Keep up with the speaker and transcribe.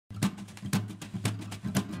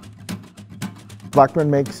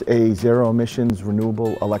Blackburn makes a zero-emissions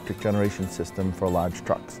renewable electric generation system for large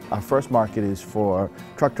trucks. Our first market is for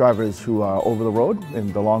truck drivers who are over the road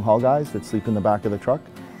and the long-haul guys that sleep in the back of the truck.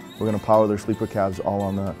 We're going to power their sleeper cabs all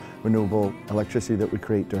on the renewable electricity that we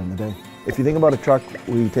create during the day. If you think about a truck,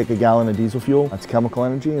 we take a gallon of diesel fuel, that's chemical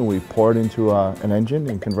energy, and we pour it into an engine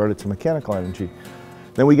and convert it to mechanical energy.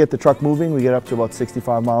 Then we get the truck moving, we get up to about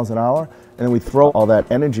 65 miles an hour, and then we throw all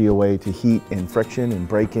that energy away to heat and friction and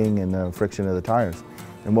braking and the friction of the tires.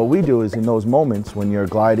 And what we do is in those moments when you're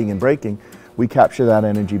gliding and braking, we capture that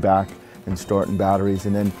energy back and store it in batteries,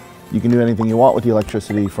 and then you can do anything you want with the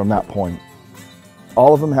electricity from that point.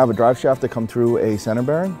 All of them have a drive shaft that come through a center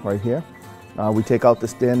bearing right here. We take out the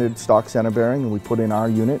standard stock center bearing and we put in our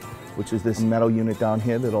unit, which is this metal unit down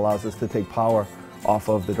here that allows us to take power off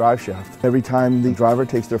of the drive shaft. Every time the driver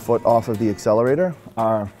takes their foot off of the accelerator,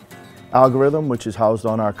 our algorithm, which is housed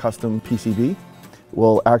on our custom PCB,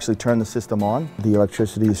 will actually turn the system on. The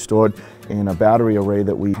electricity is stored in a battery array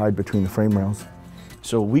that we hide between the frame rails.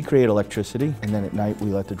 So we create electricity, and then at night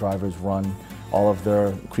we let the drivers run all of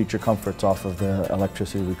their creature comforts off of the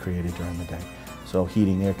electricity we created during the day. So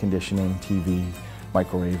heating, air conditioning, TV,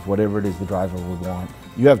 microwave, whatever it is the driver would want.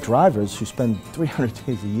 You have drivers who spend 300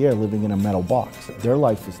 days a year living in a metal box. Their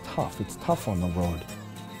life is tough. It's tough on the road.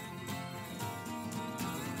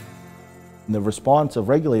 And the response of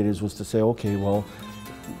regulators was to say, okay, well,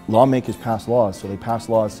 lawmakers pass laws, so they pass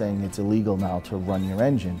laws saying it's illegal now to run your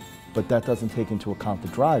engine, but that doesn't take into account the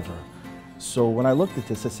driver. So when I looked at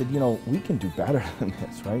this, I said, you know, we can do better than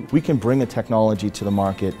this, right? We can bring a technology to the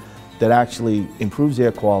market that actually improves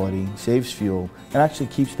air quality, saves fuel, and actually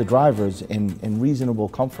keeps the drivers in reasonable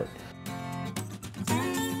comfort.